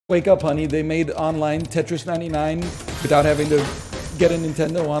Wake up, honey. They made online Tetris 99 without having to get a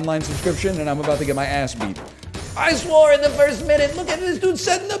Nintendo online subscription, and I'm about to get my ass beat. I swore in the first minute. Look at this dude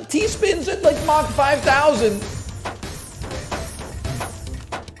setting up T-spins at like Mach 5,000.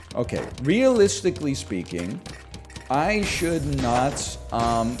 Okay, realistically speaking, I should not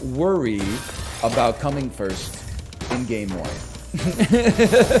worry about coming first in game one.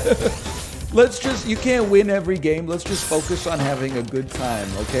 Let's just, you can't win every game. Let's just focus on having a good time,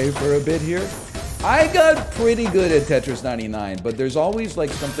 okay, for a bit here. I got pretty good at Tetris 99, but there's always like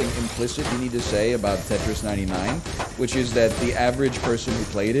something implicit you need to say about Tetris 99, which is that the average person who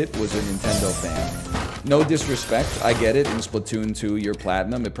played it was a Nintendo fan. No disrespect, I get it, in Splatoon 2 you're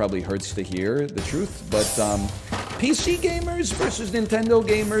platinum, it probably hurts to hear the truth, but PC gamers versus Nintendo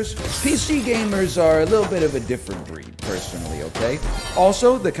gamers, PC gamers are a little bit of a different breed, personally, okay?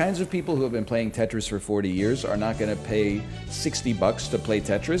 Also, the kinds of people who have been playing Tetris for 40 years are not going to pay 60 bucks to play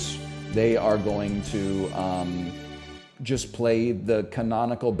Tetris. They are going to just play the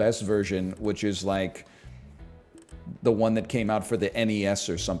canonical best version, which is like the one that came out for the NES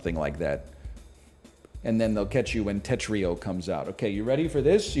or something like that. And then they'll catch you when Tetrio comes out. Okay, you ready for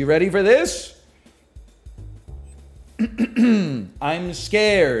this? You ready for this? I'm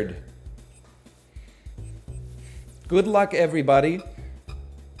scared. Good luck, everybody.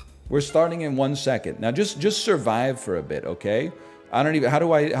 We're starting in 1 second. Now just survive for a bit, okay? I don't even, how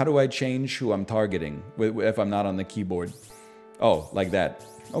do I change who I'm targeting if I'm not on the keyboard? Oh, like that.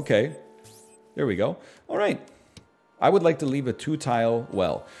 Okay. There we go. All right. I would like to leave a 2-tile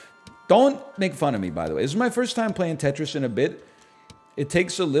well. Don't make fun of me, by the way. This is my first time playing Tetris in a bit. It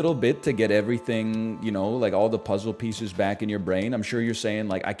takes a little bit to get everything, you know, like all the puzzle pieces back in your brain. I'm sure you're saying,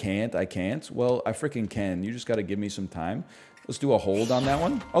 like, I can't. Well, I freaking can. You just got to give me some time. Let's do a hold on that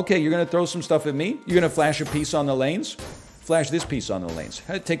one. Okay, you're going to throw some stuff at me? You're going to flash a piece on the lanes? Flash this piece on the lanes.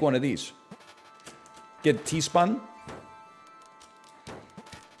 Take one of these. Get T-spun.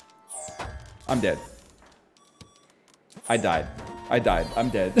 I'm dead. I died. I'm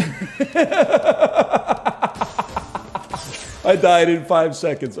dead. I died in 5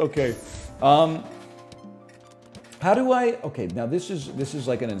 seconds. Okay. How do I... Okay, now this is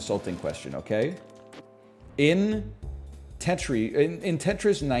like an insulting question, okay? In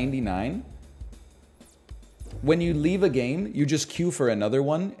Tetris 99, when you leave a game, you just queue for another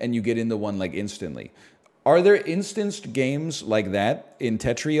one and you get in the one like instantly. Are there instanced games like that in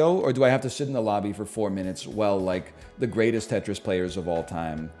Tetrio, or do I have to sit in the lobby for 4 minutes while like the greatest Tetris players of all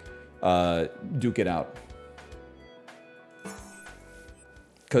time duke it out?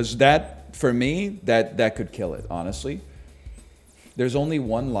 Because that, for me, that could kill it, honestly. There's only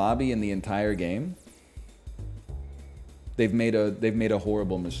one lobby in the entire game. They've made a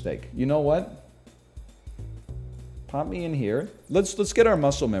horrible mistake. You know what? Pop me in here. Let's get our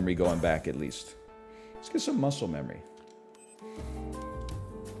muscle memory going back at least. Let's get some muscle memory.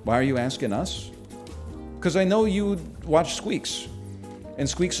 Why are you asking us? Because I know you watch Squeaks. And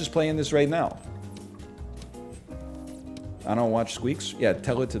Squeaks is playing this right now. I don't watch Squeaks? Yeah,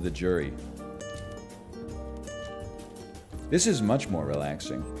 tell it to the jury. This is much more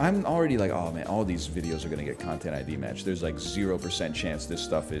relaxing. I'm already like, oh man, all these videos are going to get content ID matched. There's like 0% chance this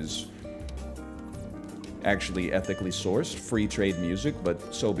stuff is actually ethically sourced, free trade music,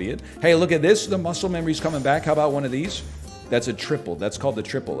 but so be it. Hey, look at this. The muscle memory's coming back. How about one of these? That's a triple. That's called the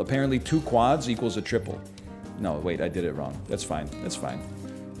triple. Apparently 2 quads equals a triple. No, wait, I did it wrong. That's fine. That's fine.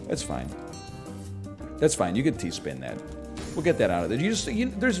 That's fine. That's fine. You could T-spin that. We'll get that out of there.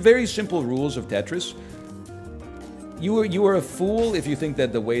 There's very simple rules of Tetris. You are a fool if you think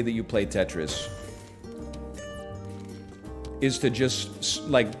that the way that you play Tetris is to just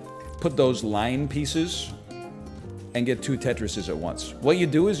like put those line pieces and get 2 Tetrises at once. What you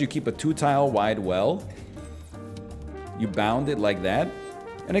do is you keep a 2-tile wide well. You bound it like that.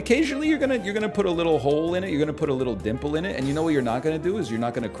 And occasionally you're gonna put a little hole in it, you're gonna put a little dimple in it, and you know what you're not gonna do is you're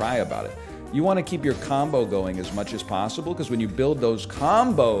not gonna cry about it. You want to keep your combo going as much as possible, because when you build those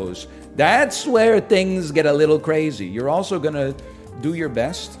combos, that's where things get a little crazy. You're also going to do your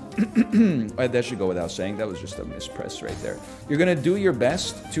best. That should go without saying. That was just a mispress right there. You're going to do your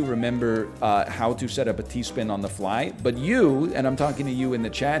best to remember how to set up a T-spin on the fly. But you, and I'm talking to you in the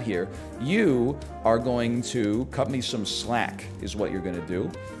chat here, you are going to cut me some slack is what you're going to do.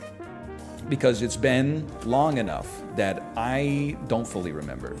 Because it's been long enough that I don't fully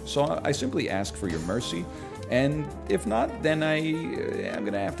remember. So I simply ask for your mercy, and if not, then I'm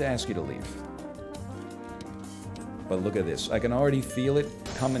gonna have to ask you to leave. But look at this. I can already feel it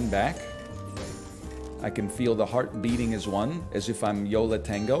coming back. I can feel the heart beating as one, as if I'm Yola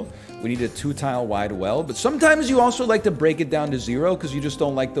Tango. We need a 2-tile wide well, but sometimes you also like to break it down to 0 because you just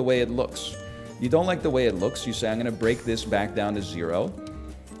don't like the way it looks. You don't like the way it looks, you say, I'm gonna break this back down to 0.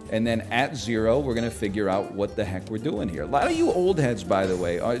 And then at 0, we're gonna figure out what the heck we're doing here. A lot of you old heads, by the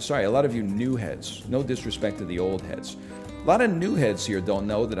way, sorry, a lot of you new heads, no disrespect to the old heads. A lot of new heads here don't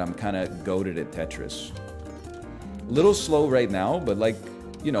know that I'm kind of goated at Tetris. A little slow right now, but like,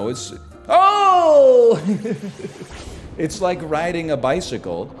 you know, it's... Oh! It's like riding a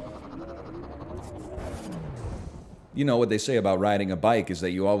bicycle. You know what they say about riding a bike is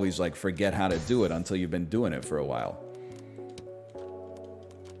that you always like forget how to do it until you've been doing it for a while.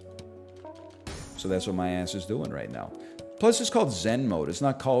 So that's what my ass is doing right now. Plus it's called Zen mode. It's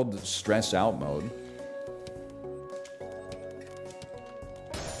not called stress out mode.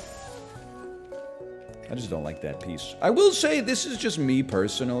 I just don't like that piece. I will say this is just me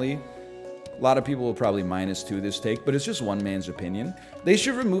personally. A lot of people will probably -2 this take, but it's just one man's opinion. They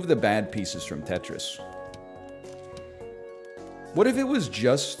should remove the bad pieces from Tetris. What if it was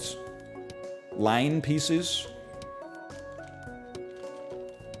just line pieces?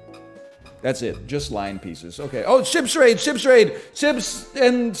 That's it, just line pieces. Okay. Oh, Sips Raid, Sips Raid, Sips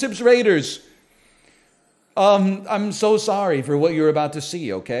and Sips Raiders. I'm so sorry for what you're about to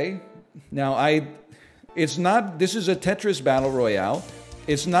see, okay? Now, it's not, this is a Tetris Battle Royale.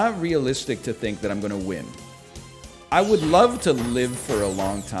 It's not realistic to think that I'm gonna win. I would love to live for a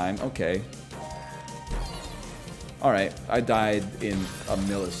long time. Okay. Alright, I died in a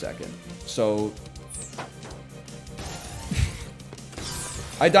millisecond. So...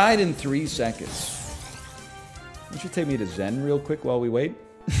 I died in 3 seconds. Why don't you take me to Zen real quick while we wait?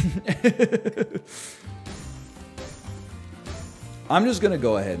 I'm just gonna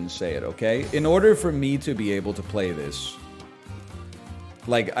go ahead and say it, okay? In order for me to be able to play this,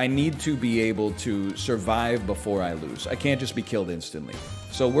 like, I need to be able to survive before I lose. I can't just be killed instantly.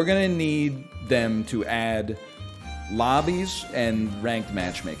 So we're gonna need them to add lobbies and ranked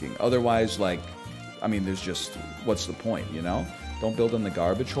matchmaking. Otherwise, like, I mean, there's just, what's the point, you know? Don't build on the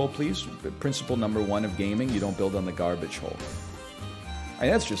garbage hole, please. Principle number 1 of gaming, you don't build on the garbage hole. I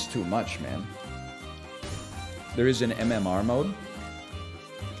mean, that's just too much, man. There is an MMR mode.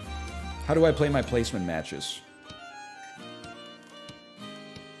 How do I play my placement matches?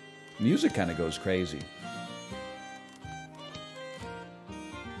 Music kind of goes crazy.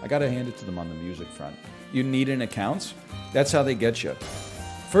 I gotta hand it to them on the music front. You need an account? That's how they get you.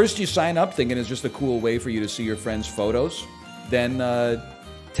 First you sign up thinking it's just a cool way for you to see your friends' photos. Then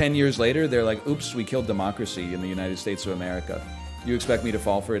 10 years later, they're like, oops, we killed democracy in the United States of America. You expect me to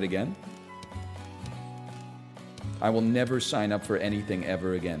fall for it again? I will never sign up for anything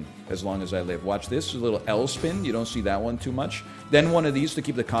ever again, as long as I live. Watch this, a little L spin. You don't see that one too much. Then one of these to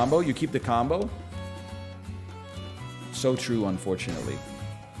keep the combo. You keep the combo. So true, unfortunately.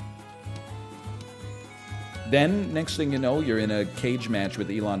 Then, next thing you know, you're in a cage match with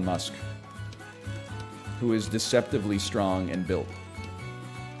Elon Musk, who is deceptively strong and built,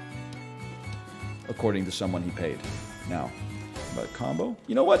 according to someone he paid. Now, but combo?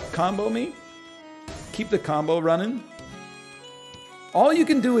 You know what? Combo me? Keep the combo running. All you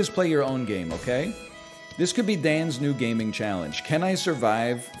can do is play your own game, okay? This could be Dan's new gaming challenge. Can I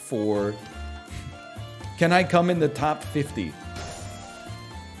survive for... Can I come in the top 50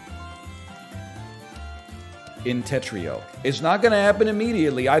 in Tetrio? It's not going to happen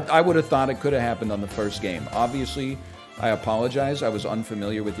immediately. I would have thought it could have happened on the first game. Obviously, I apologize. I was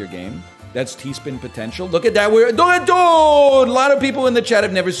unfamiliar with your game. That's T-spin potential. Look at that. Dude, a lot of people in the chat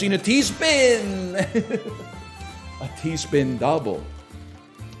have never seen a T-spin. A T-spin double.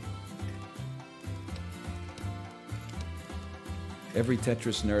 Every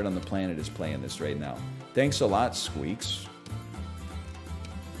Tetris nerd on the planet is playing this right now. Thanks a lot, Squeaks.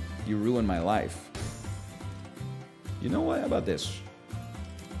 You ruined my life. You know what? How about this?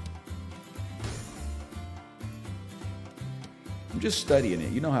 I'm just studying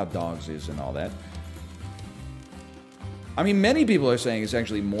it. You know how dogs is and all that. I mean, many people are saying it's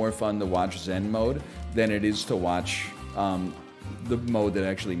actually more fun to watch Zen mode than it is to watch the mode that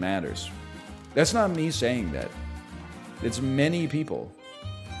actually matters. That's not me saying that. It's many people.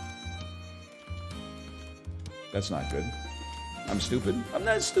 That's not good. I'm stupid. I'm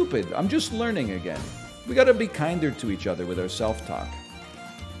not stupid. I'm just learning again. We gotta be kinder to each other with our self-talk.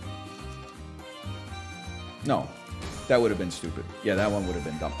 No. That would have been stupid. Yeah, that one would have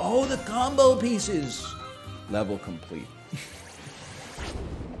been dumb. Oh, the combo pieces! Level complete.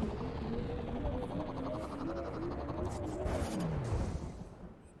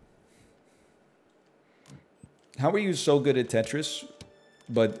 How are you so good at Tetris?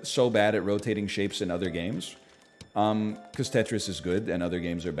 but so bad at rotating shapes in other games. Because Tetris is good and other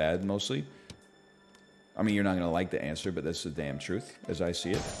games are bad, mostly. I mean, you're not going to like the answer, but that's the damn truth, as I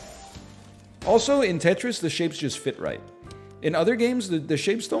see it. Also, in Tetris, the shapes just fit right. In other games, the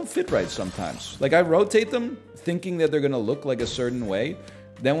shapes don't fit right sometimes. Like, I rotate them, thinking that they're going to look like a certain way.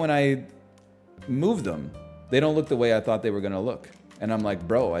 Then when I move them, they don't look the way I thought they were going to look. And I'm like,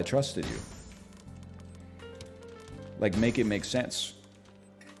 bro, I trusted you. Like, make it make sense.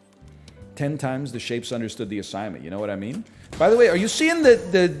 10 times the shapes understood the assignment. You know what I mean? By the way, are you seeing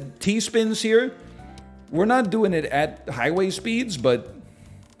the T-spins here? We're not doing it at highway speeds, but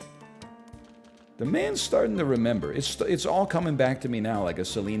the man's starting to remember. It's all coming back to me now like a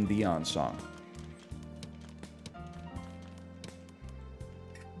Celine Dion song.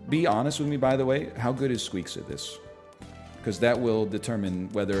 Be honest with me, by the way. How good is Squeaks at this? Because that will determine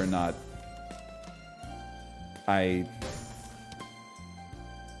whether or not I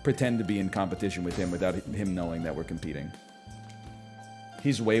pretend to be in competition with him without him knowing that we're competing.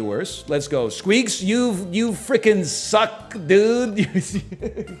 He's way worse. Let's go. Squeaks, you freaking suck, dude.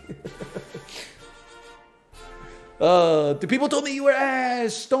 The people told me you were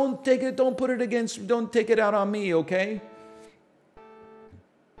ass. Don't take it, don't put it against, don't take it out on me, okay?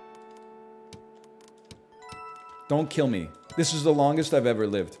 Don't kill me. This is the longest I've ever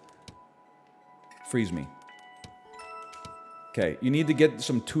lived. Freeze me. Okay, you need to get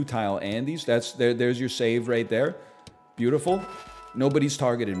some 2-tile Andes. There's your save right there. Beautiful. Nobody's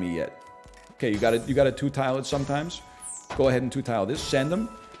targeted me yet. Okay, you gotta 2-tile it sometimes. Go ahead and 2-tile this. Send them.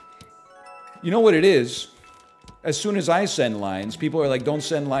 You know what it is? As soon as I send lines, people are like, don't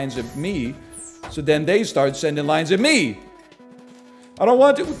send lines at me. So then they start sending lines at me. I don't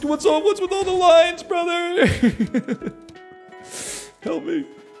want to. What's with all the lines, brother? Help me.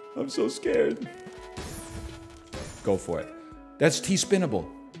 I'm so scared. Go for it. That's T-spinnable.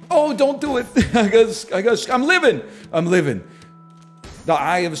 Oh, don't do it. I guess, I'm living. The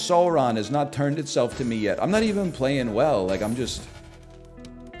Eye of Sauron has not turned itself to me yet. I'm not even playing well. Like, I'm just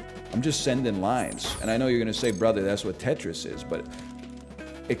sending lines. And I know you're going to say, brother, that's what Tetris is, but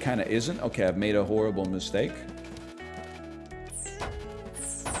it kind of isn't. Okay, I've made a horrible mistake.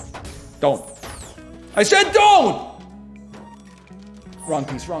 Don't. I said don't! Wrong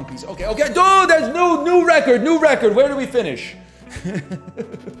piece, wrong piece. Okay, okay. Dude, there's new record. Where do we finish?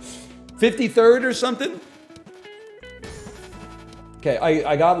 53rd or something? Okay,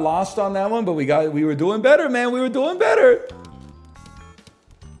 I got lost on that one, but we were doing better, man. We were doing better.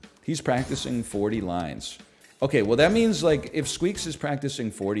 He's practicing 40 lines. Okay, well that means like if Squeaks is practicing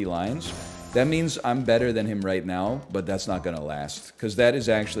 40 lines, that means I'm better than him right now, but that's not gonna last. Because that is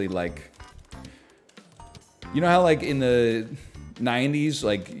actually like, you know how like in the 90s,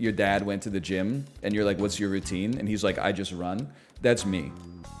 like your dad went to the gym and you're like, what's your routine? And he's like, I just run. That's me.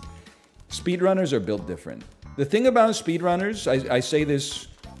 Speedrunners are built different. The thing about speedrunners, I say this,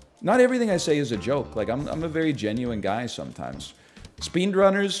 not everything I say is a joke. Like I'm a very genuine guy sometimes.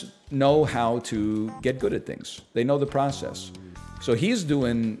 Speedrunners know how to get good at things. They know the process. So he's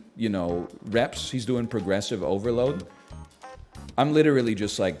doing, you know, reps. He's doing progressive overload. I'm literally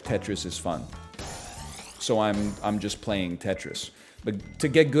just like, Tetris is fun. So I'm just playing Tetris. But to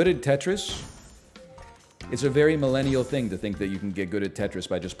get good at Tetris, it's a very millennial thing to think that you can get good at Tetris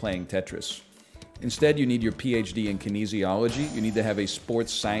by just playing Tetris. Instead, you need your PhD in kinesiology. You need to have a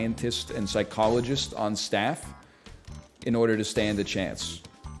sports scientist and psychologist on staff in order to stand a chance.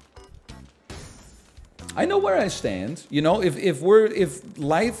 I know where I stand. You know, if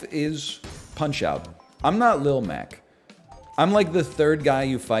life is Punch-Out, I'm not Lil Mac. I'm like the third guy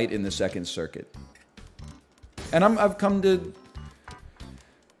you fight in the Second Circuit. And I've come to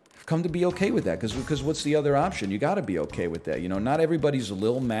be okay with that, because what's the other option? You got to be okay with that. You know, not everybody's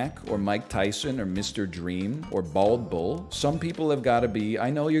Lil Mac or Mike Tyson or Mr. Dream or Bald Bull. Some people have got to be. I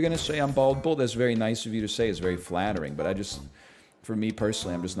know you're going to say I'm Bald Bull. That's very nice of you to say. It's very flattering. But for me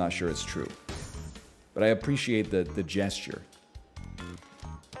personally, I'm just not sure it's true. But I appreciate the gesture.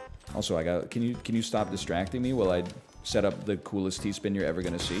 Also, can you stop distracting me while I set up the coolest T-spin you're ever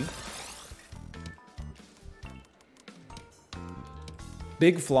going to see?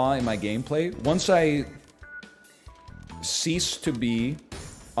 Big flaw in my gameplay. Once I cease to be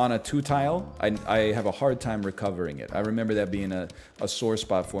on a 2-tile, I have a hard time recovering it. I remember that being a sore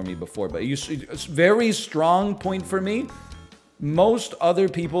spot for me before, but it's a very strong point for me. Most other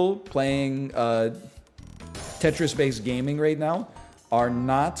people playing Tetris-based gaming right now are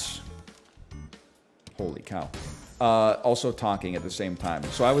not, holy cow, also talking at the same time.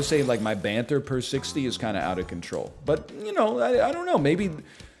 So I would say like my banter per 60 is kind of out of control. But, you know, I don't know. Maybe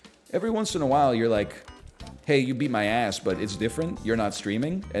every once in a while you're like, hey, you beat my ass, but it's different. You're not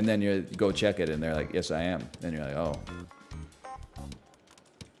streaming. And then you go check it, and they're like, yes, I am. Then you're like, oh.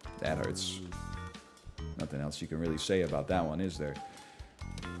 That hurts. Nothing else you can really say about that one, is there?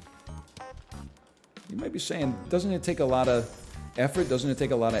 You might be saying, doesn't it take a lot of effort? Doesn't it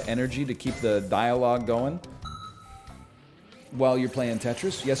take a lot of energy to keep the dialogue going while you're playing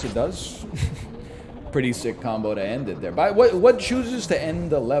Tetris? Yes, it does. Pretty sick combo to end it there. But what chooses to end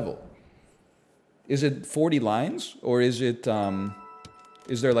the level? Is it 40 lines, or is it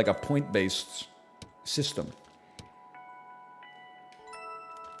is there like a point-based system?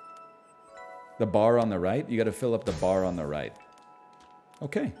 The bar on the right? You got to fill up the bar on the right.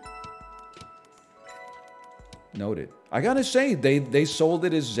 Okay. Noted. I gotta say, they sold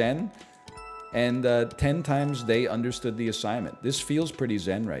it as Zen, and 10 times they understood the assignment. This feels pretty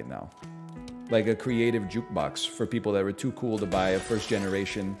Zen right now. Like a creative jukebox for people that were too cool to buy a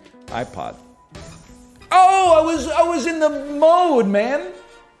first-generation iPod. Oh, I was in the mode, man!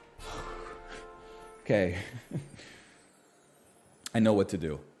 Okay. I know what to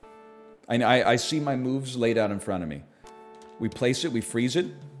do. I see my moves laid out in front of me. We place it, we freeze it.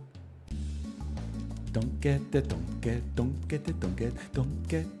 Don't get it, don't get it, don't get it, don't get it, don't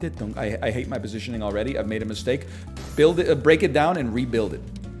get it, don't... I hate my positioning already. I've made a mistake. Build it, break it down and rebuild it.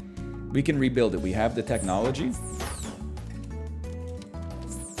 We can rebuild it. We have the technology.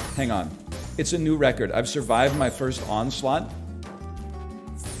 Hang on. It's a new record. I've survived my first onslaught.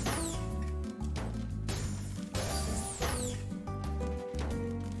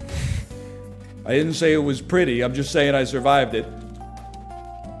 I didn't say it was pretty. I'm just saying I survived it.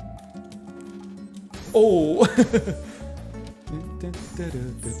 Oh! The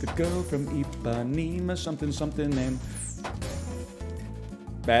girl from Ipanema, something, something name.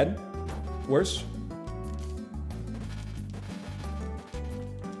 Bad? Worse?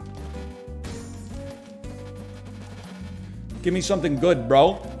 Give me something good,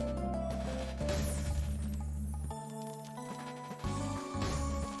 bro.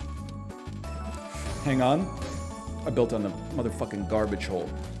 Hang on. I built on the motherfucking garbage hole.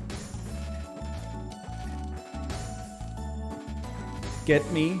 Get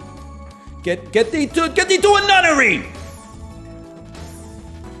thee to a nunnery!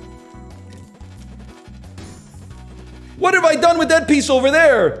 What have I done with that piece over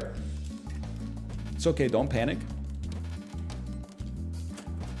there? It's okay, don't panic.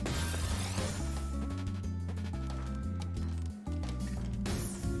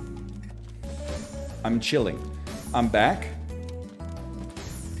 I'm chilling. I'm back.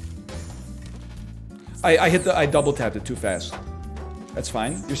 I double tapped it too fast. That's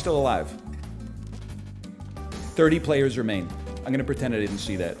fine. You're still alive. 30 players remain. I'm gonna pretend I didn't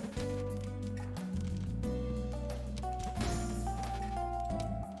see that.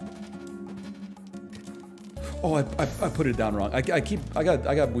 Oh, I put it down wrong. I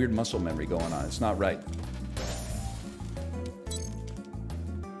got weird muscle memory going on. It's not right.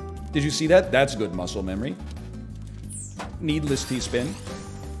 Did you see that? That's good muscle memory. Needless T-spin.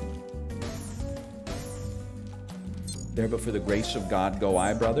 There but for the grace of God go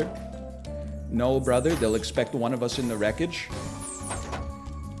I, brother. No, brother, they'll expect one of us in the wreckage.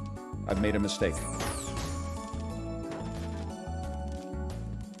 I've made a mistake.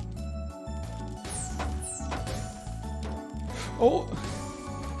 Oh.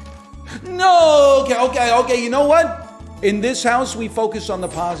 No! Okay, you know what? In this house, we focus on the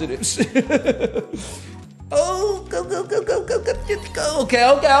positives. Oh, go.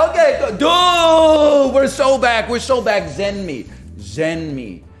 Okay. Dude, we're so back. Zen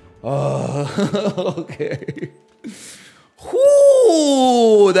me. Oh, okay.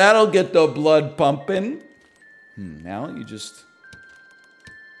 Whoo, that'll get the blood pumping. Now you just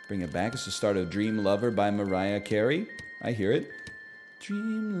bring it back. It's the start of Dream Lover by Mariah Carey. I hear it.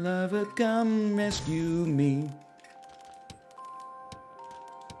 Dream lover, come rescue me.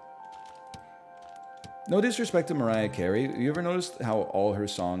 No disrespect to Mariah Carey. You ever noticed how all her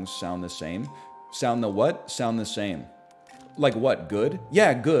songs sound the same? Sound the what? Sound the same. Like what? Good?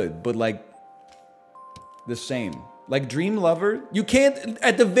 Yeah, good, but like the same. Like Dream Lover, you can't,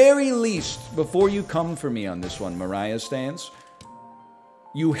 at the very least, before you come for me on this one, Mariah stance,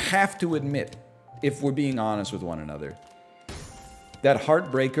 you have to admit, if we're being honest with one another, that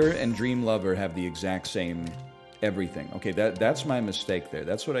Heartbreaker and Dream Lover have the exact same everything. Okay, that's my mistake there.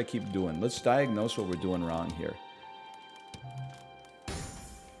 That's what I keep doing. Let's diagnose what we're doing wrong here.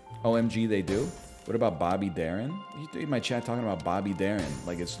 OMG, they do? What about Bobby Darin? You in my chat talking about Bobby Darin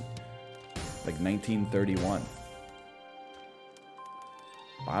like it's like 1931.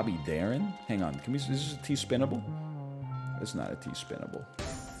 Bobby Darin? Hang on, can we, is this a T-spinnable? It's not a T-spinnable.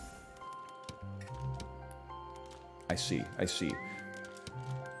 I see, I see.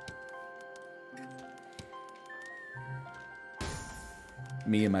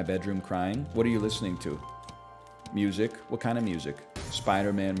 Me in my bedroom crying. What are you listening to? Music? What kind of music?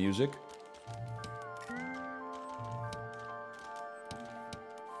 Spider-Man music?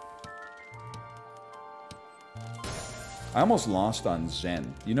 I almost lost on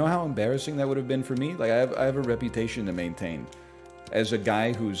Zen. You know how embarrassing that would have been for me? Like, I have a reputation to maintain as a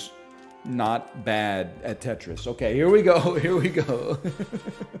guy who's not bad at Tetris. Okay, here we go, here we go.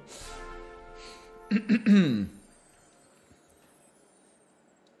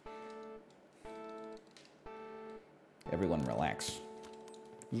 Everyone relax.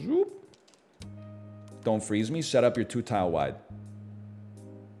 Zoop. Don't freeze me. Set up your 2-tile wide.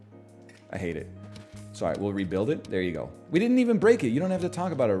 I hate it. It's alright, we'll rebuild it. There you go. We didn't even break it. You don't have to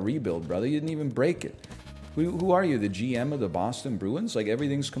talk about a rebuild, brother. You didn't even break it. Who are you, the GM of the Boston Bruins? Like,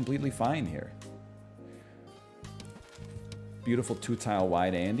 everything's completely fine here. Beautiful 2-tile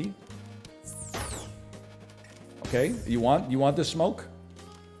wide, Andy. Okay, you want the smoke?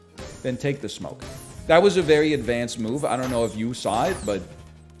 Then take the smoke. That was a very advanced move. I don't know if you saw it, but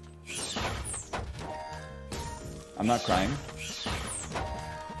I'm not crying.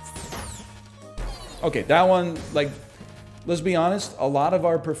 Okay, that one, like, let's be honest, a lot of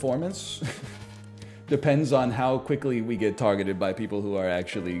our performance depends on how quickly we get targeted by people who are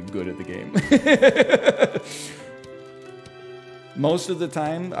actually good at the game. Most of the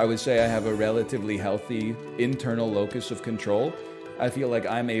time, I would say I have a relatively healthy internal locus of control. I feel like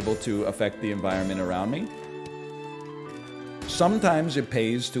I'm able to affect the environment around me. Sometimes it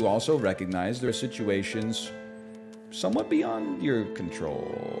pays to also recognize there are situations somewhat beyond your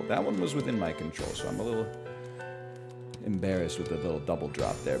control. That one was within my control, so I'm a little embarrassed with the little double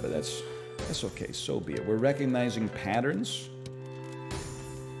drop there, but that's okay, so be it. We're recognizing patterns.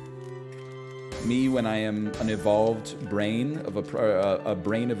 Me, when I am an evolved brain of a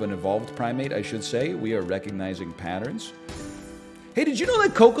brain of an evolved primate, I should say, we are recognizing patterns. Hey, did you know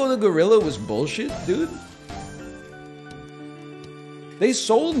that Coco the gorilla was bullshit, dude? They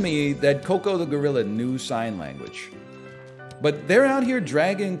sold me that Coco the gorilla knew sign language. But they're out here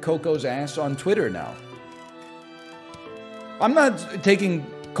dragging Coco's ass on Twitter now. I'm not taking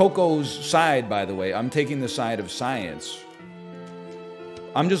Coco's side, by the way. I'm taking the side of science.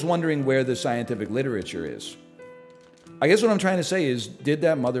 I'm just wondering where the scientific literature is. I guess what I'm trying to say is, did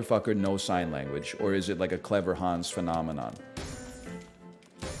that motherfucker know sign language? Or is it like a Clever Hans phenomenon?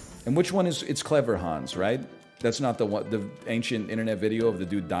 And which one is... It's Clever Hans, right? That's not the one, the ancient internet video of the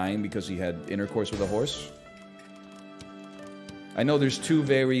dude dying because he had intercourse with a horse? I know there's two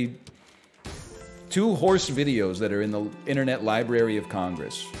horse videos that are in the Internet Library of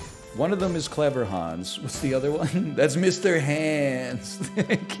Congress. One of them is Clever Hans. What's the other one? That's Mr. Hans.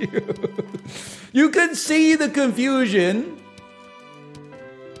 Thank you. You can see the confusion.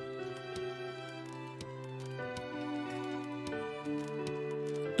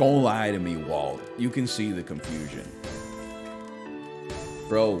 Don't lie to me, Walt. You can see the confusion.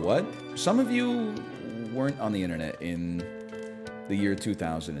 Bro, what? Some of you weren't on the internet in the year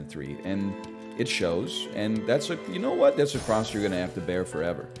 2003, and it shows, and that's a, you know what? That's a cross you're gonna have to bear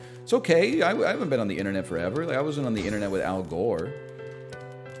forever. It's okay, I haven't been on the internet forever. Like, I wasn't on the internet with Al Gore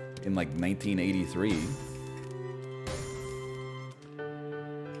in like 1983.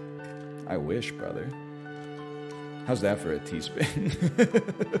 I wish, brother. How's that for a T-spin?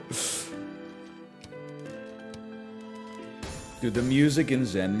 Dude, the music in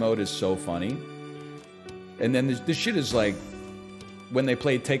Zen mode is so funny. And then this shit is like when they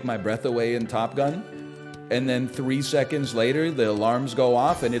play Take My Breath Away in Top Gun, and then 3 seconds later, the alarms go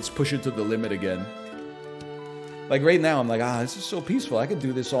off and it's push it to the limit again. Like right now, I'm like, this is so peaceful. I could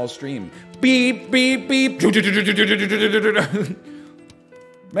do this all stream. Beep, beep, beep.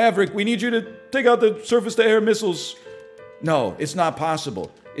 Maverick, we need you to take out the surface-to-air missiles. No, it's not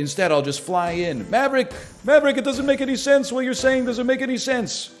possible. Instead, I'll just fly in. Maverick, it doesn't make any sense. What you're saying doesn't make any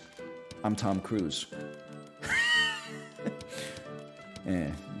sense. I'm Tom Cruise.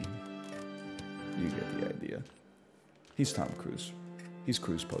 You get the idea. He's Tom Cruise. He's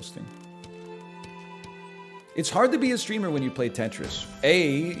cruise posting. It's hard to be a streamer when you play Tetris.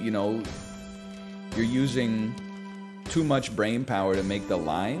 You know, you're using too much brain power to make the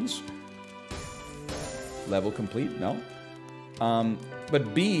lines. Level complete? No.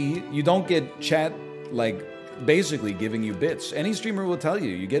 But B, you don't get chat, like, basically giving you bits. Any streamer will tell you,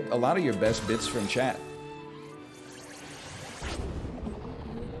 you get a lot of your best bits from chat.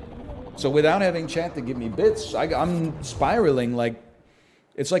 So without having chat to give me bits, I'm spiraling like,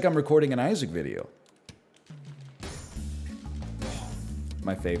 it's like I'm recording an Isaac video.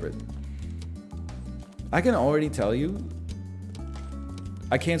 My favorite. I can already tell you,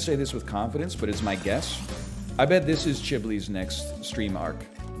 I can't say this with confidence, but it's my guess. I bet this is Chibli's next stream arc.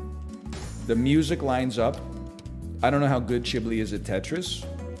 The music lines up. I don't know how good Chibli is at Tetris.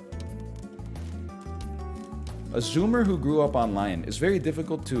 A Zoomer who grew up online is very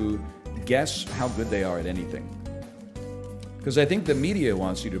difficult to guess how good they are at anything. Because I think the media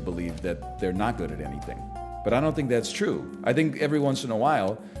wants you to believe that they're not good at anything. But I don't think that's true. I think every once in a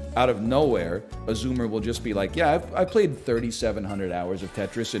while, out of nowhere, a Zoomer will just be like, yeah, I played 3,700 hours of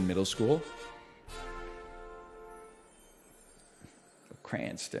Tetris in middle school.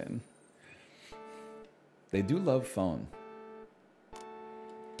 Cranston. They do love phone.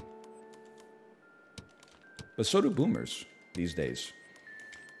 But so do boomers these days.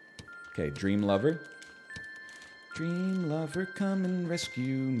 Okay, Dream Lover. Dream lover, come and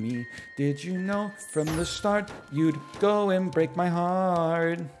rescue me. Did you know from the start you'd go and break my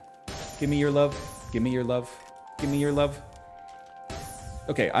heart? Give me your love. Give me your love. Give me your love.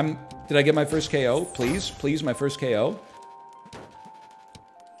 Okay, did I get my first KO? Please, please, my first KO.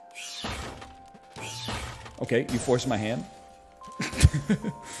 Okay, you forced my hand.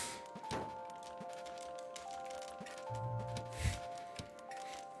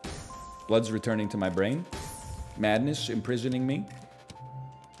 Blood's returning to my brain. Madness imprisoning me.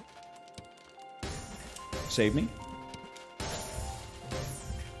 Save me.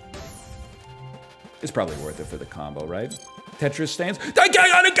 It's probably worth it for the combo, right? Tetris stands. I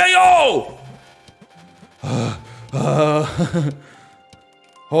got a KO!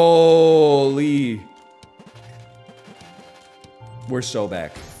 Holy. We're so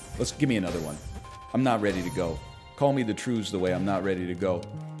back. Let's give me another one. I'm not ready to go. Call me the trues the way I'm not ready to go.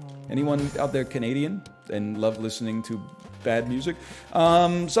 Anyone out there Canadian and love listening to bad music?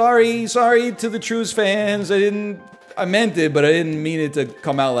 Sorry to the Trues fans. I meant it, but I didn't mean it to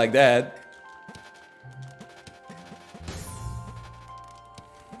come out like that.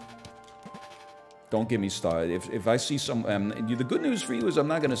 Don't get me started. If I see some, the good news for you is I'm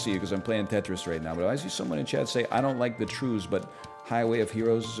not gonna see it because I'm playing Tetris right now. But if I see someone in chat say I don't like the Trues, but Highway of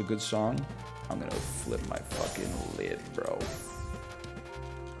Heroes is a good song, I'm gonna flip my fucking lid, bro.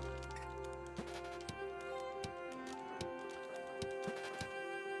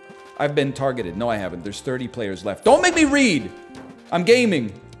 I've been targeted. No, I haven't. There's 30 players left. Don't make me read! I'm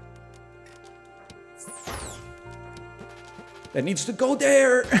gaming. That needs to go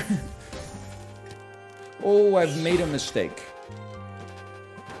there. Oh, I've made a mistake.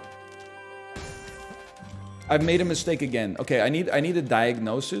 I've made a mistake again. Okay, I need a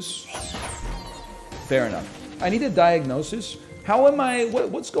diagnosis. Fair enough. I need a diagnosis. How am I?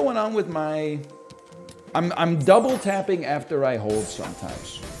 What's going on with my? I'm double tapping after I hold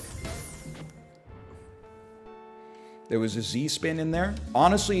sometimes. There was a Z spin in there.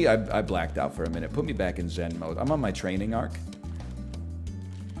 Honestly, I blacked out for a minute. Put me back in Zen mode. I'm on my training arc.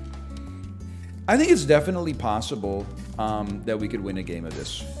 I think it's definitely possible that we could win a game of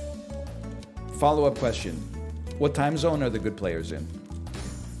this. Follow-up question. What time zone are the good players in?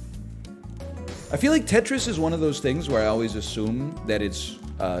 I feel like Tetris is one of those things where I always assume that it's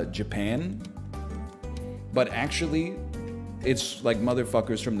Japan. But actually, it's like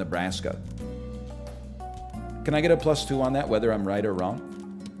motherfuckers from Nebraska. Can I get a +2 on that, whether I'm right or wrong?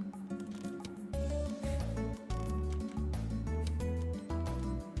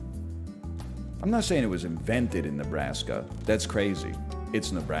 I'm not saying it was invented in Nebraska. That's crazy.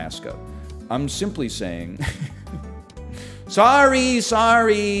 It's Nebraska. I'm simply saying... sorry!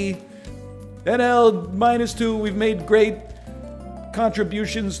 NL -2, we've made great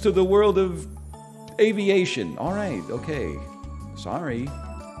contributions to the world of aviation. All right, okay. Sorry.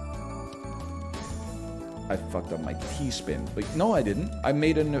 I fucked up my T-spin. But no, I didn't. I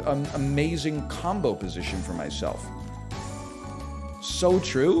made an amazing combo position for myself. So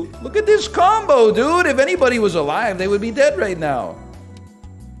true. Look at this combo, dude. If anybody was alive, they would be dead right now.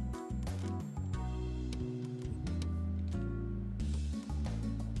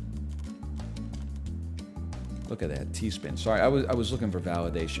 Look at that T-spin. Sorry, I was looking for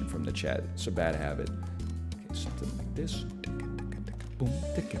validation from the chat. It's a bad habit. Okay, something like this.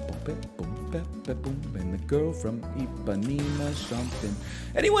 And the girl from Ipanema something.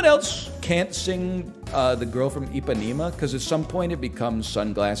 Anyone else can't sing The Girl from Ipanema? Because at some point it becomes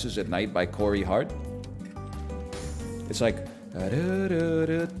Sunglasses at Night by Corey Hart. It's like... The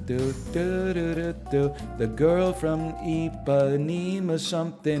girl from Ipanema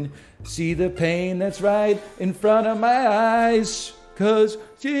something. See the pain that's right in front of my eyes. Cause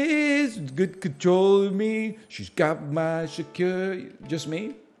she's good control of me. She's got my secure... Just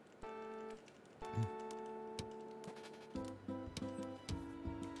me?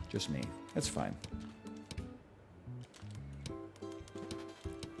 Just me. That's fine.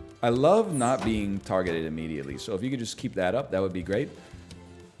 I love not being targeted immediately. So if you could just keep that up, that would be great.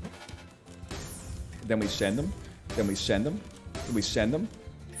 Then we send them. Then we send them. Then we send them.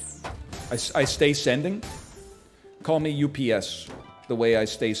 I stay sending. Call me UPS, the way I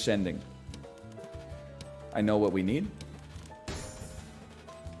stay sending. I know what we need.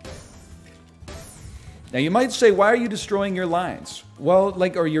 Now you might say, why are you destroying your lines? Well,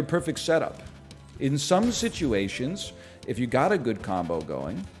 like, or your perfect setup. In some situations, if you got a good combo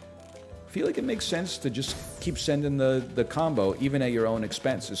going, I feel like it makes sense to just keep sending the combo even at your own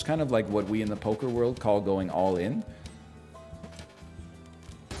expense. It's kind of like what we in the poker world call going all in.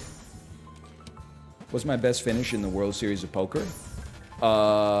 What's my best finish in the World Series of Poker?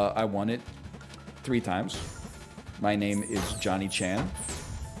 I won it 3 times. My name is Johnny Chan.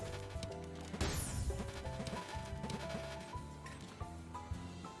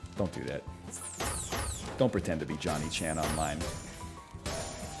 Don't do that. Don't pretend to be Johnny Chan online.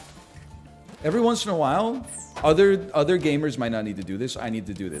 Every once in a while, other gamers might not need to do this. I need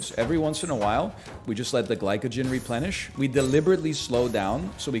to do this. Every once in a while, we just let the glycogen replenish. We deliberately slow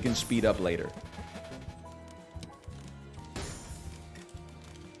down so we can speed up later.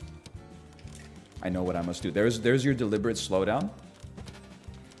 I know what I must do. There's your deliberate slowdown.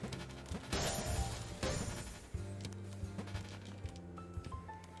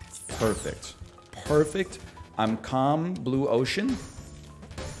 Perfect. Perfect. I'm calm, blue ocean.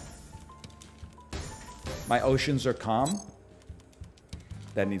 My oceans are calm.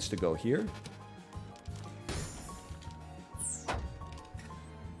 That needs to go here.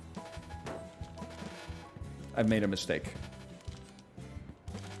 I've made a mistake.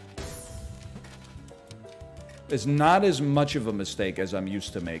 It's not as much of a mistake as I'm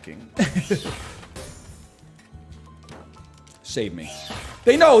used to making. Save me.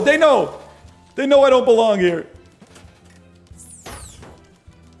 They know, they know! They know I don't belong here.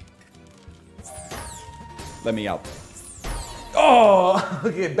 Let me out. Oh,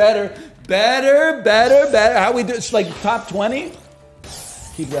 okay, better. How we do? It's like top 20.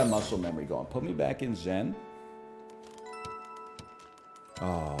 Keep that muscle memory going. Put me back in Zen.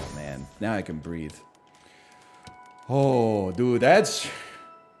 Oh, man. Now I can breathe. Oh, dude, that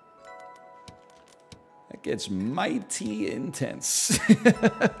gets mighty intense.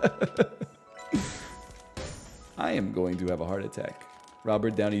 I am going to have a heart attack.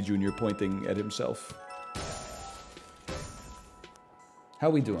 Robert Downey Jr. pointing at himself. How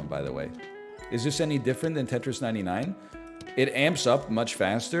we doing, by the way? Is this any different than Tetris 99? It amps up much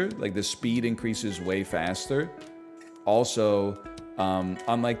faster. Like, the speed increases way faster. Also,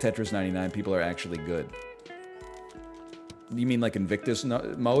 unlike Tetris 99, people are actually good. You mean like Invictus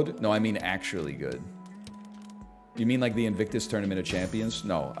mode? No, I mean actually good. You mean like the Invictus Tournament of Champions?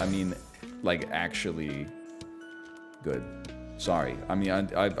 No, I mean like actually good. Sorry. I mean,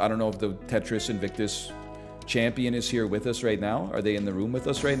 I don't know if the Tetris Invictus champion is here with us right now. Are they in the room with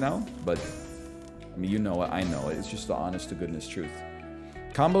us right now? But, I mean, you know it. I know it. It's just the honest to goodness truth.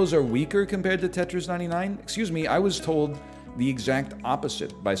 Combos are weaker compared to Tetris 99? Excuse me, I was told the exact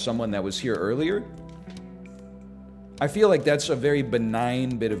opposite by someone that was here earlier. I feel like that's a very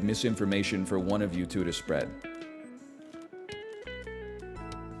benign bit of misinformation for one of you two to spread.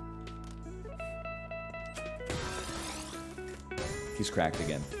 He's cracked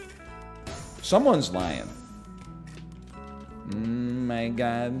again. Someone's lying. My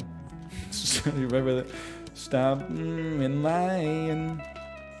God. You remember that? Stop and lying.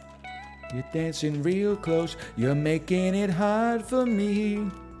 You're dancing real close. You're making it hard for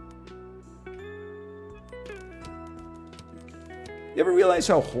me. You ever realize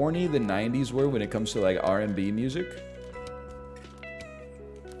how horny the 90s were when it comes to like R&B music?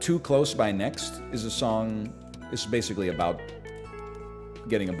 Too Close by Next is a song, it's basically about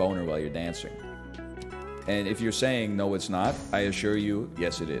getting a boner while you're dancing. And if you're saying, no, it's not, I assure you,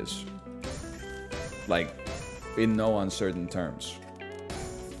 yes, it is. Like, in no uncertain terms.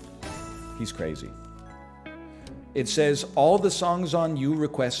 He's crazy. It says, all the songs on you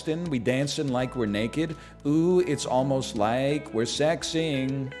requesting, we dancing like we're naked. Ooh, it's almost like we're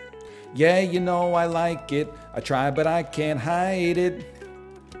sexing. Yeah, you know I like it. I try, but I can't hide it.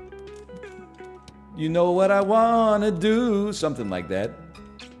 You know what I wanna do. Something like that.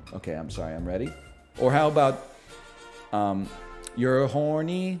 Okay, I'm sorry, I'm ready. Or how about, you're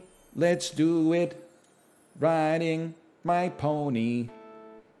horny, let's do it. Riding my pony,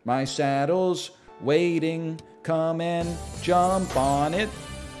 my saddle's waiting. Come and jump on it.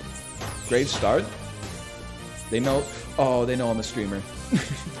 Great start. They know, oh, they know I'm a streamer.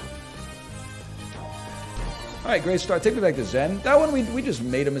 All right, great start. Take me back to Zen. That one, we just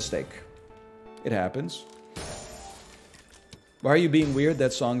made a mistake. It happens. Why are you being weird?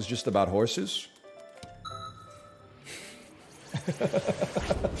 That song's just about horses.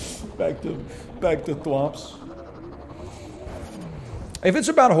 back to thwomps. If it's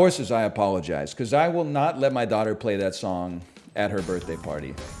about horses, I apologize, because I will not let my daughter play that song at her birthday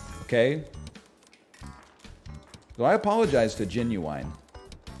party. Okay? So I apologize to Genuine,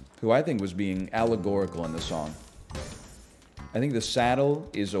 who I think was being allegorical in the song. I think the saddle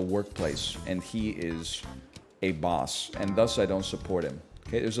is a workplace, and he is a boss, and thus I don't support him.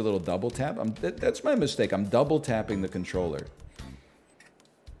 Okay, there's a little double tap. That's my mistake. I'm double tapping the controller.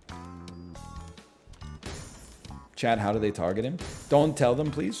 Chat, how do they target him? Don't tell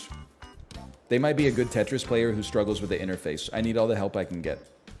them, please. They might be a good Tetris player who struggles with the interface. I need all the help I can get.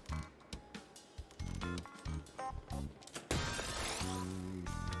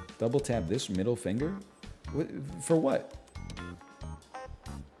 Double tap this middle finger? For what?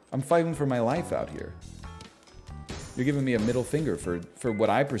 I'm fighting for my life out here. You're giving me a middle finger for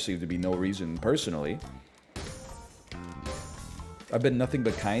what I perceive to be no reason personally. I've been nothing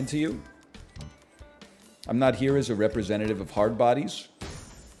but kind to you. I'm not here as a representative of hard bodies.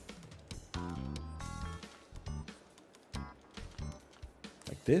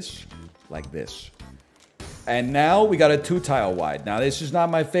 Like this, like this. And now we got a 2-tile wide. Now this is not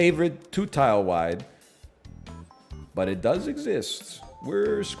my favorite 2-tile wide, but it does exist.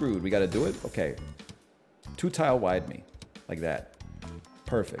 We're screwed. We got to do it? Okay. 2-tile wide me. Like that.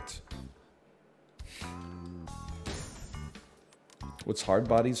 Perfect. What's hard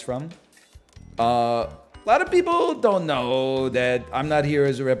bodies from? A lot of people don't know that I'm not here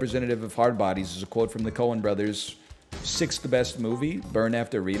as a representative of hard bodies. This is a quote from the Coen brothers' 6th best movie, Burn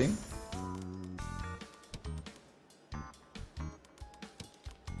After Reading.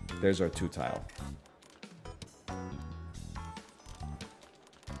 There's our 2-tile.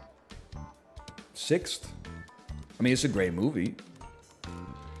 Sixth? I mean, it's a great movie.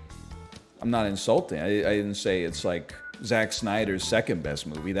 I'm not insulting. I didn't say it's like Zack Snyder's 2nd best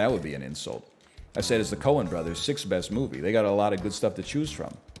movie. That would be an insult. I said it's the Coen brothers' 6th best movie. They got a lot of good stuff to choose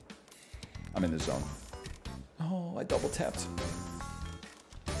from. I'm in the zone. Oh, I double tapped.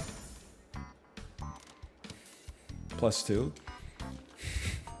 +2.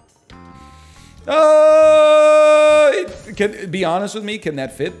 Be honest with me, can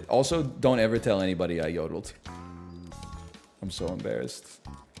that fit? Also, don't ever tell anybody I yodeled. I'm so embarrassed.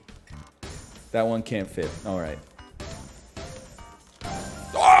 That one can't fit. All right.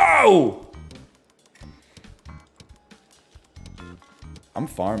 Oh! I'm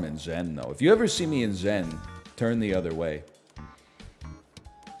farming Zen, though. If you ever see me in Zen, turn the other way.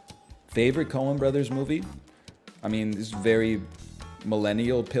 Favorite Coen Brothers movie? I mean, this is very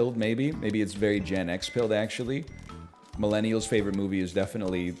millennial pilled, maybe. Maybe it's very Gen X pilled, actually. Millennial's favorite movie is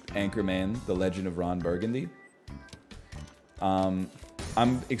definitely Anchorman, The Legend of Ron Burgundy. I'm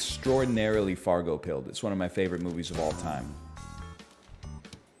extraordinarily Fargo pilled. It's one of my favorite movies of all time.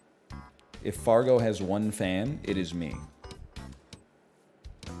 If Fargo has one fan, it is me.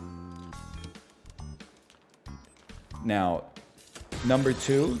 Now, number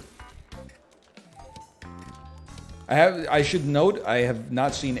 2. I should note, I have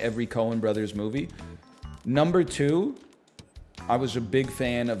not seen every Coen Brothers movie. Number 2, I was a big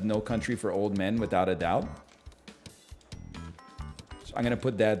fan of No Country for Old Men, without a doubt. So I'm going to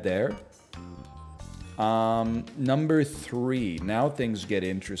put that there. Number 3, now things get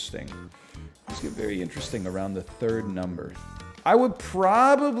interesting. Things get very interesting around the 3rd number. I would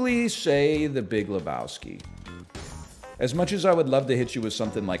probably say The Big Lebowski. As much as I would love to hit you with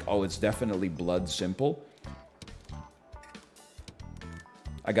something like, oh, it's definitely Blood Simple,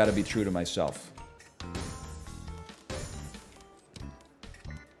 I gotta be true to myself.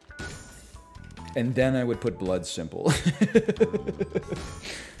 And then I would put Blood Simple.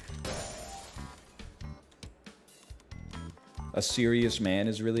 A Serious Man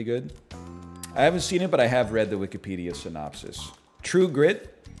is really good. I haven't seen it, but I have read the Wikipedia synopsis. True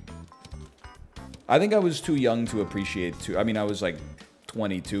Grit. I think I was too young to appreciate I mean, I was like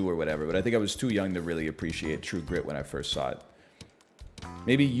 22 or whatever, but I think I was too young to really appreciate True Grit when I first saw it.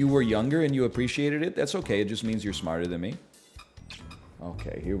 Maybe you were younger and you appreciated it. That's okay. It just means you're smarter than me.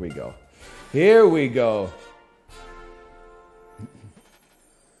 Okay, here we go. Here we go.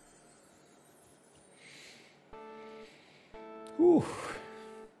 Whew.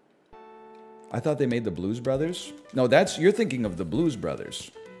 I thought they made the Blues Brothers. No, you're thinking of the Blues Brothers.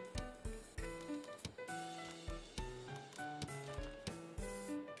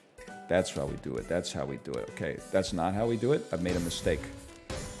 That's how we do it. That's how we do it. Okay, that's not how we do it. I've made a mistake.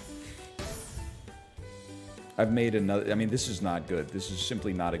 I've made another. I mean, this is not good. This is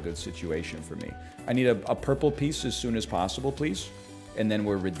simply not a good situation for me. I need a purple piece as soon as possible, please. And then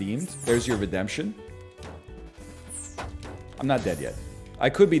we're redeemed. There's your redemption. I'm not dead yet.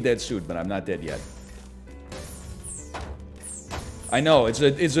 I could be dead soon, but I'm not dead yet. I know, it's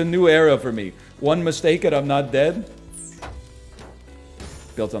a new era for me. One mistake and I'm not dead.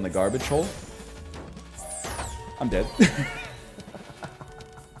 Built on the garbage hole. I'm dead.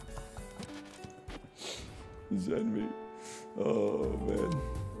 Send me. Oh, man.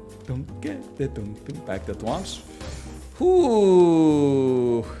 Don't get it. Don't back the thwomps.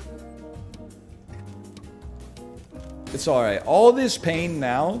 Ooh. It's alright. All this pain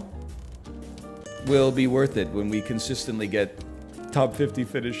now will be worth it when we consistently get top 50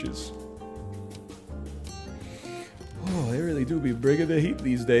 finishes. Oh, they really do be bringing the heat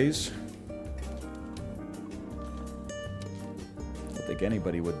these days. I don't think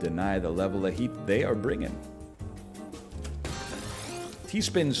anybody would deny the level of heat they are bringing.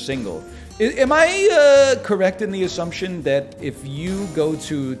 T-spin single. Am I correct in the assumption that if you go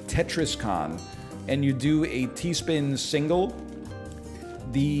to TetrisCon and you do a T-spin single,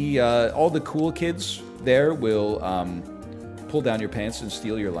 all the cool kids there will pull down your pants and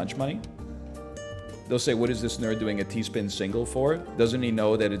steal your lunch money? They'll say, what is this nerd doing a T-spin single for? Doesn't he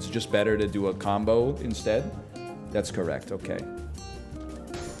know that it's just better to do a combo instead? That's correct, okay.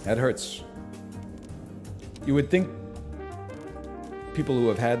 That hurts. You would think people who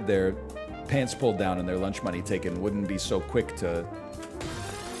have had their pants pulled down and their lunch money taken wouldn't be so quick to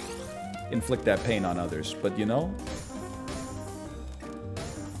inflict that pain on others, but you know,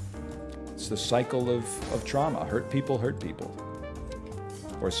 it's the cycle of trauma. Hurt people,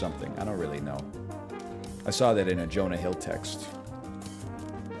 or something. I don't really know. I saw that in a Jonah Hill text,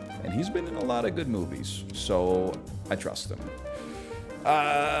 and he's been in a lot of good movies, so I trust him.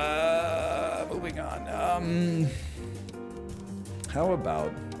 Moving on. How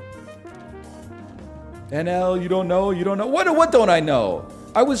about NL? You don't know? You don't know? What don't I know?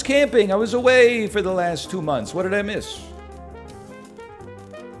 I was camping. I was away for the last 2 months. What did I miss?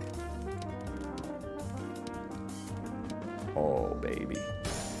 Oh, baby.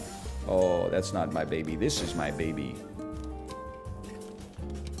 Oh, that's not my baby. This is my baby.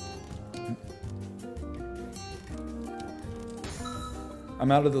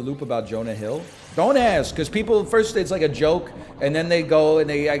 I'm out of the loop about Jonah Hill. Don't ask, because people, first it's like a joke, and then they go and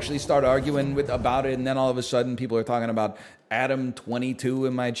they actually start arguing about it, and then all of a sudden people are talking about Adam22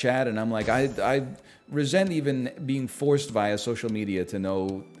 in my chat, and I'm like, I resent even being forced via social media to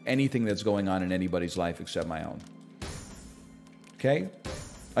know anything that's going on in anybody's life except my own. Okay?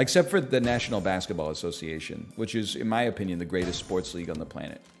 Except for the National Basketball Association, which is, in my opinion, the greatest sports league on the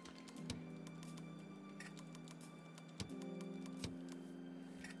planet.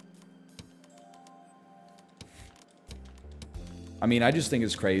 I mean, I just think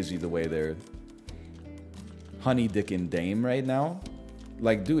it's crazy the way they're honey, dick, and Dame right now.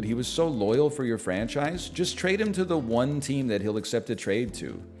 Like, dude, he was so loyal for your franchise. Just trade him to the one team that he'll accept a trade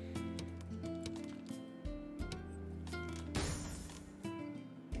to.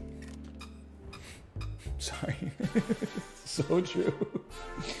 Sorry. So true.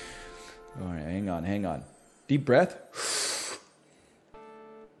 All right, hang on. Deep breath.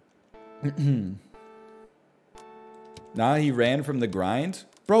 Nah, he ran from the grind.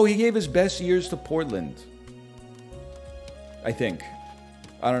 Bro, he gave his best years to Portland. I think.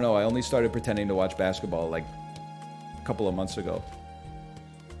 I don't know. I only started pretending to watch basketball like a couple of months ago.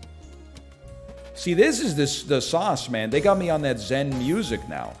 See, this is the sauce, man. They got me on that Zen music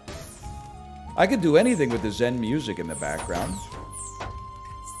now. I could do anything with the Zen music in the background.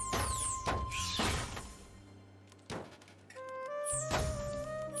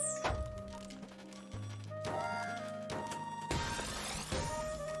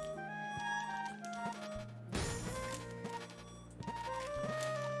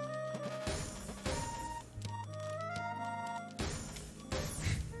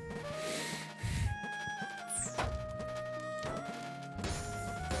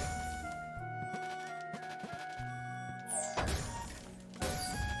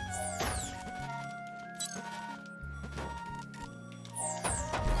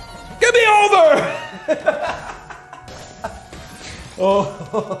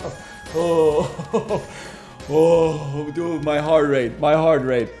 Oh, dude, my heart rate.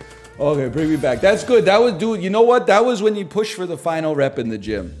 Okay, bring me back. That's good. That was, dude, you know what? That was when you push for the final rep in the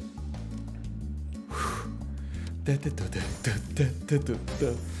gym.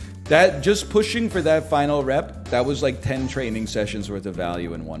 That, just pushing for that final rep, that was like 10 training sessions worth of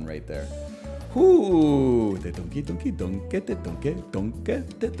value in one right there. Ooh, the donkey donkey donkey the donkey donkey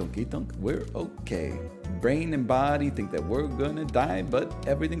the donkey donk. We're okay. Brain and body think that we're gonna die, but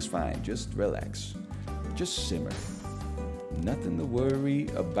everything's fine. Just relax. Just simmer. Nothing to worry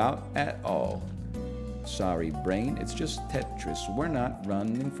about at all. Sorry, brain, it's just Tetris. We're not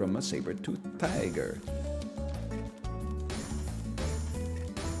running from a saber-toothed tiger.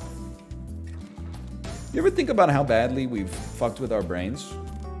 You ever think about how badly we've fucked with our brains?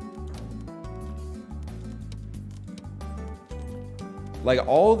 Like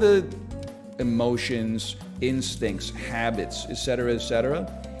all the emotions, instincts, habits,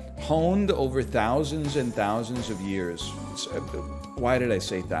 etc., honed over thousands and thousands of years. Why did I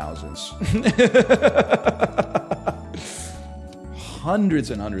say thousands? Hundreds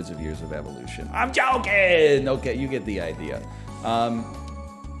and hundreds of years of evolution. I'm joking! Okay, you get the idea.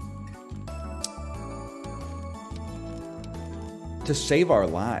 To save our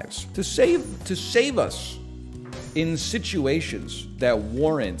lives, to save us in situations that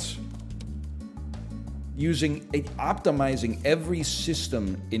warrant optimizing every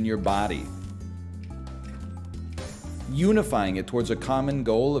system in your body, unifying it towards a common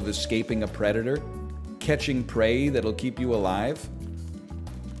goal of escaping a predator, catching prey that'll keep you alive,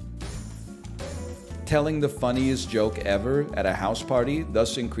 telling the funniest joke ever at a house party,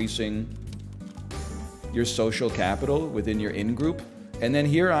 thus increasing your social capital within your in-group. And then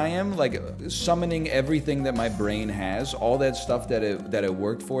here I am, like, summoning everything that my brain has, all that stuff that it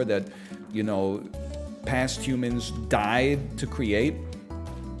worked for, that, you know, past humans died to create.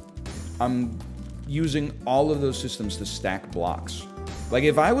 I'm using all of those systems to stack blocks. Like,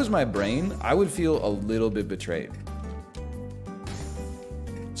 if I was my brain, I would feel a little bit betrayed.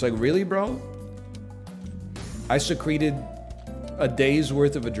 It's like, really, bro? I secreted a day's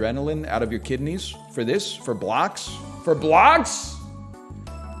worth of adrenaline out of your kidneys for this? For blocks? For blocks?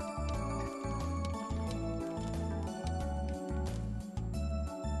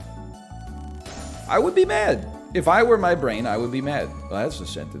 I would be mad. If I were my brain, I would be mad. Well, that's a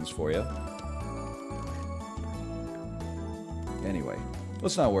sentence for you. Anyway,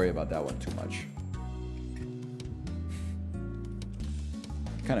 let's not worry about that one too much.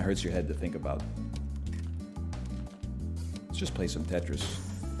 Kind of hurts your head to think about. Let's just play some Tetris.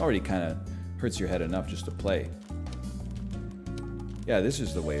 Already kind of hurts your head enough just to play. Yeah, this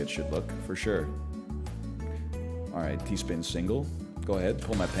is the way it should look, for sure. All right, T-spin single. Go ahead,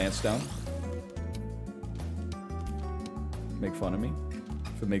 pull my pants down. Make fun of me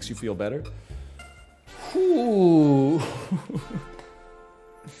if it makes you feel better. Ooh.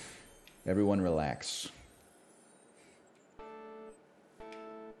 Everyone relax.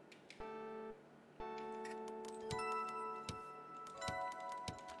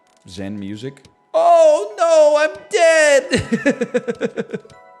 Zen music. Oh no, I'm dead!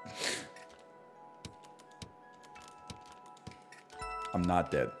 I'm not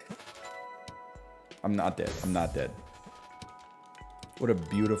dead. I'm not dead. I'm not dead. What a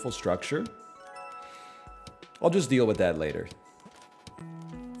beautiful structure. I'll just deal with that later.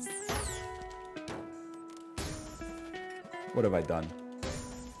 What have I done?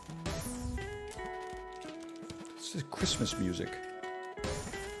 This is Christmas music.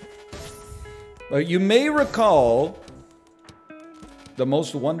 You may recall the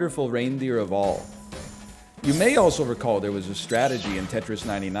most wonderful reindeer of all. You may also recall there was a strategy in Tetris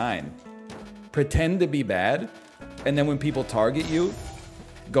 99. Pretend to be bad, and then when people target you,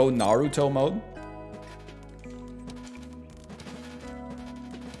 go Naruto mode.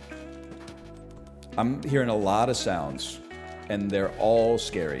 I'm hearing a lot of sounds, and they're all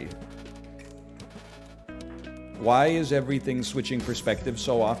scary. Why is everything switching perspective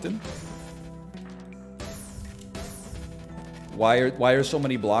so often? Why are so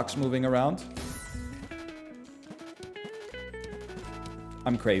many blocks moving around?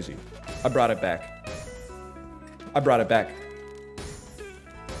 I'm crazy. I brought it back. I brought it back.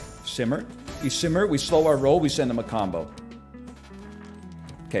 Simmer. We simmer, we slow our roll, we send them a combo.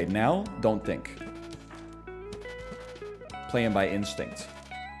 Okay, now, don't think. Playing by instinct.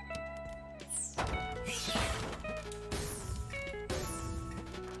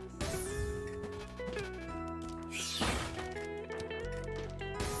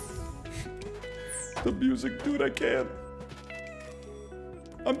 The music, dude, I can't.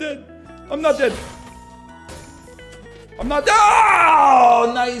 I'm dead. I'm not dead. I'm not dead.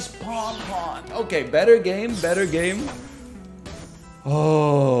 Oh, nice pom-pom. Okay, better game, better game.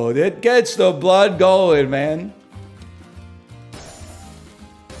 Oh, it gets the blood going, man.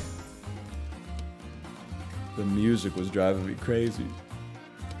 The music was driving me crazy.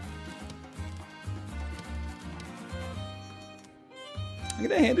 I'm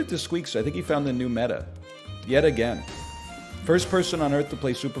gonna hand it to Squeaks. I think he found the new meta. Yet again. First person on Earth to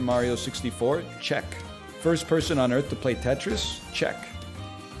play Super Mario 64? Check. First person on Earth to play Tetris? Check.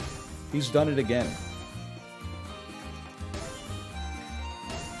 He's done it again.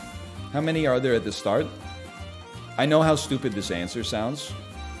 How many are there at the start? I know how stupid this answer sounds.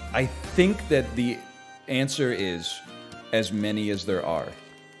 I think that the answer is as many as there are.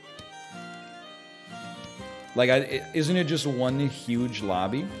 Like, isn't it just one huge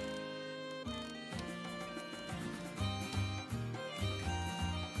lobby?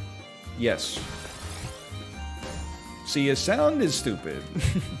 Yes. See, his sound is stupid.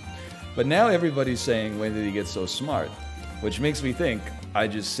 But now everybody's saying, when did he get so smart? Which makes me think I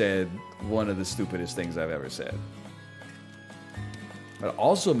just said one of the stupidest things I've ever said. But it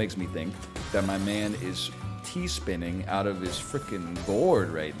also makes me think that my man is T-spinning out of his frickin'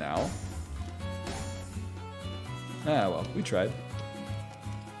 gourd right now. Ah, well, we tried.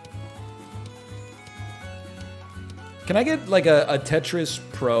 Can I get, like, a Tetris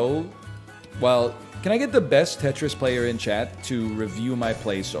Pro? Well, can I get the best Tetris player in chat to review my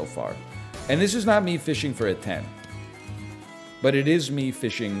play so far? And this is not me fishing for a 10. But it is me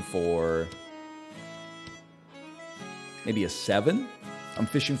fishing for maybe a 7? I'm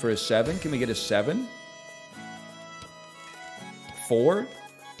fishing for a 7. Can we get a 7? 4?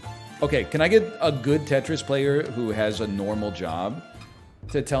 Okay, can I get a good Tetris player who has a normal job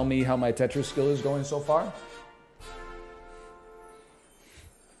to tell me how my Tetris skill is going so far?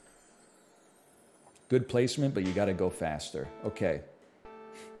 Good placement, but you gotta go faster. Okay.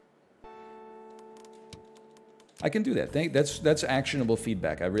 I can do that. That's actionable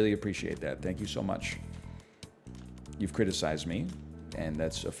feedback. I really appreciate that. Thank you so much. You've criticized me, and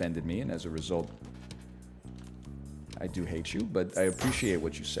that's offended me, and as a result, I do hate you, but I appreciate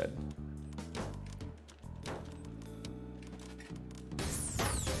what you said.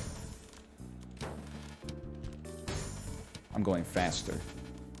 I'm going faster.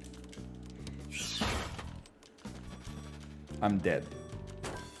 I'm dead.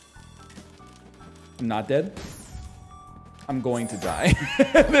 I'm not dead. I'm going to die.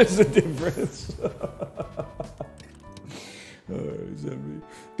 There's a difference.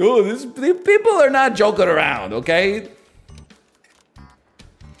 Dude, these people are not joking around, okay?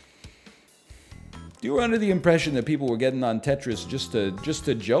 You were under the impression that people were getting on Tetris just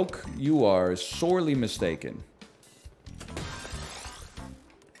to joke? You are sorely mistaken.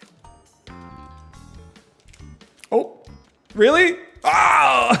 Oh, really?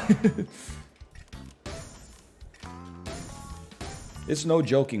 Ah! It's no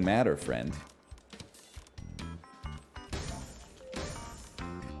joking matter, friend.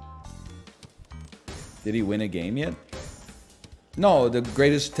 Did he win a game yet? No, the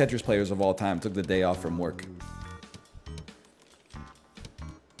greatest Tetris players of all time took the day off from work.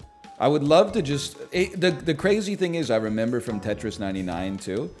 I would love to just... The crazy thing is, I remember from Tetris 99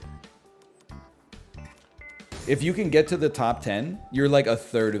 too. If you can get to the top 10, you're like a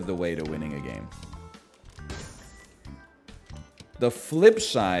third of the way to winning a game. The flip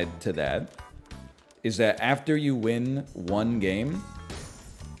side to that is that after you win one game,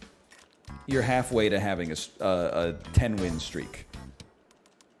 you're halfway to having a 10-win streak.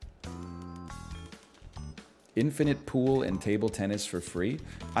 Infinite pool and table tennis for free?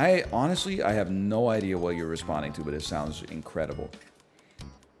 Honestly, I have no idea what you're responding to, but it sounds incredible.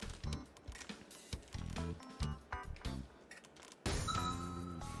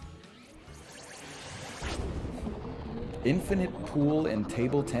 Infinite pool and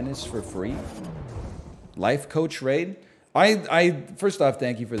table tennis for free? Life coach raid? First off,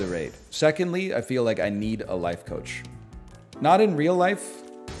 thank you for the raid. Secondly, I feel like I need a life coach. Not in real life.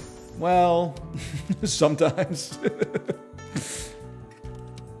 Well, sometimes.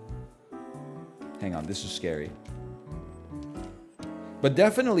 Hang on, this is scary. But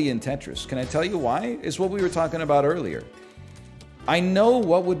definitely in Tetris. Can I tell you why? It's what we were talking about earlier. I know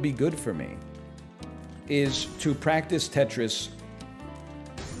what would be good for me is to practice Tetris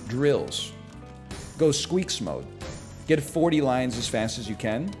drills. Go Squeaks mode. Get 40 lines as fast as you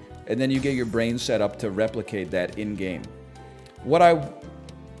can, and then you get your brain set up to replicate that in-game. What I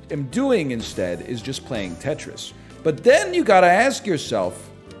am doing instead is just playing Tetris. But then you gotta ask yourself,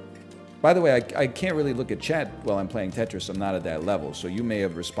 by the way, I can't really look at chat while I'm playing Tetris. I'm not at that level, so you may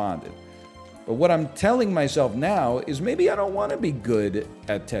have responded. But what I'm telling myself now is maybe I don't want to be good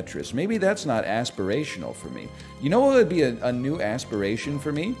at Tetris. Maybe that's not aspirational for me. You know what would be a new aspiration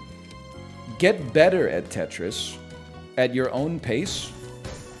for me? Get better at Tetris at your own pace,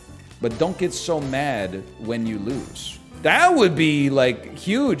 but don't get so mad when you lose. That would be, like,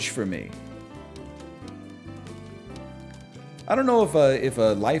 huge for me. I don't know if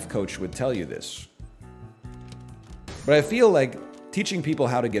a life coach would tell you this, but I feel like teaching people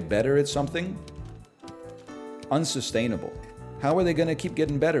how to get better at something, unsustainable. How are they going to keep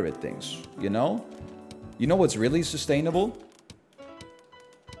getting better at things, you know? You know what's really sustainable?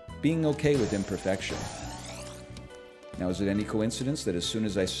 Being okay with imperfection. Now, is it any coincidence that as soon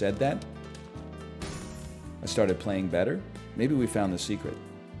as I said that, I started playing better? Maybe we found the secret.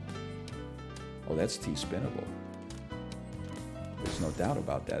 Oh, that's T-spinnable. There's no doubt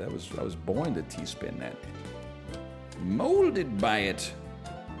about that. I was born to T-spin that. Molded by it.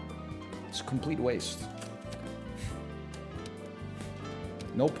 It's complete waste.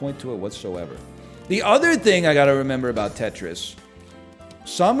 No point to it whatsoever. The other thing I gotta remember about Tetris,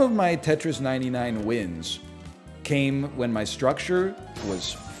 some of my Tetris 99 wins came when my structure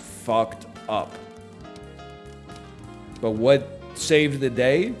was fucked up. But what saved the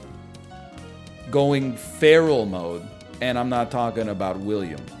day? Going feral mode, and I'm not talking about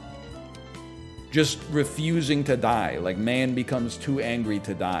William. Just refusing to die, like man becomes too angry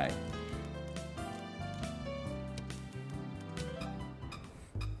to die.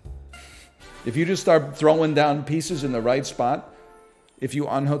 If you just start throwing down pieces in the right spot, if you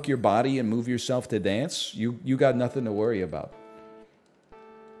unhook your body and move yourself to dance, you got nothing to worry about.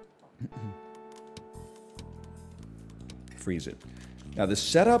 Freeze it. Now the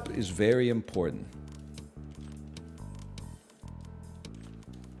setup is very important.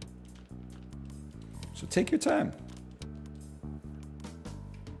 So take your time.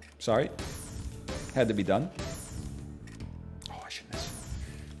 Sorry. Had to be done. Oh, I shouldn't have.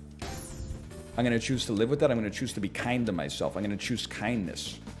 I'm going to choose to live with that. I'm going to choose to be kind to myself. I'm going to choose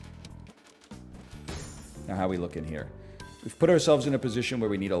kindness. Now, how are we looking here? We've put ourselves in a position where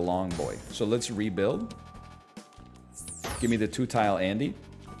we need a long boy. So let's rebuild. Give me the 2-tile Andy.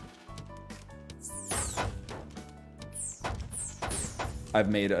 I've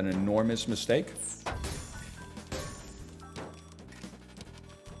made an enormous mistake.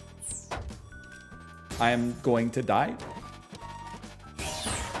 I am going to die.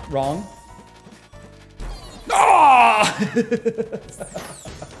 Wrong. Ah!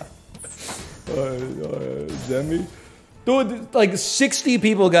 Zemi? Dude, like 60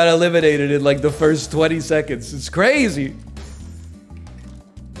 people got eliminated in like the first 20 seconds. It's crazy.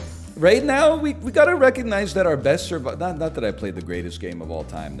 Right now, we gotta recognize that our best survival, not that I played the greatest game of all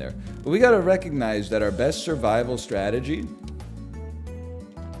time there, but we gotta recognize that our best survival strategy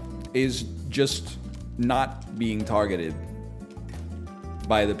is just not being targeted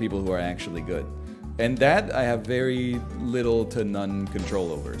by the people who are actually good. And that I have very little to none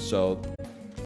control over. So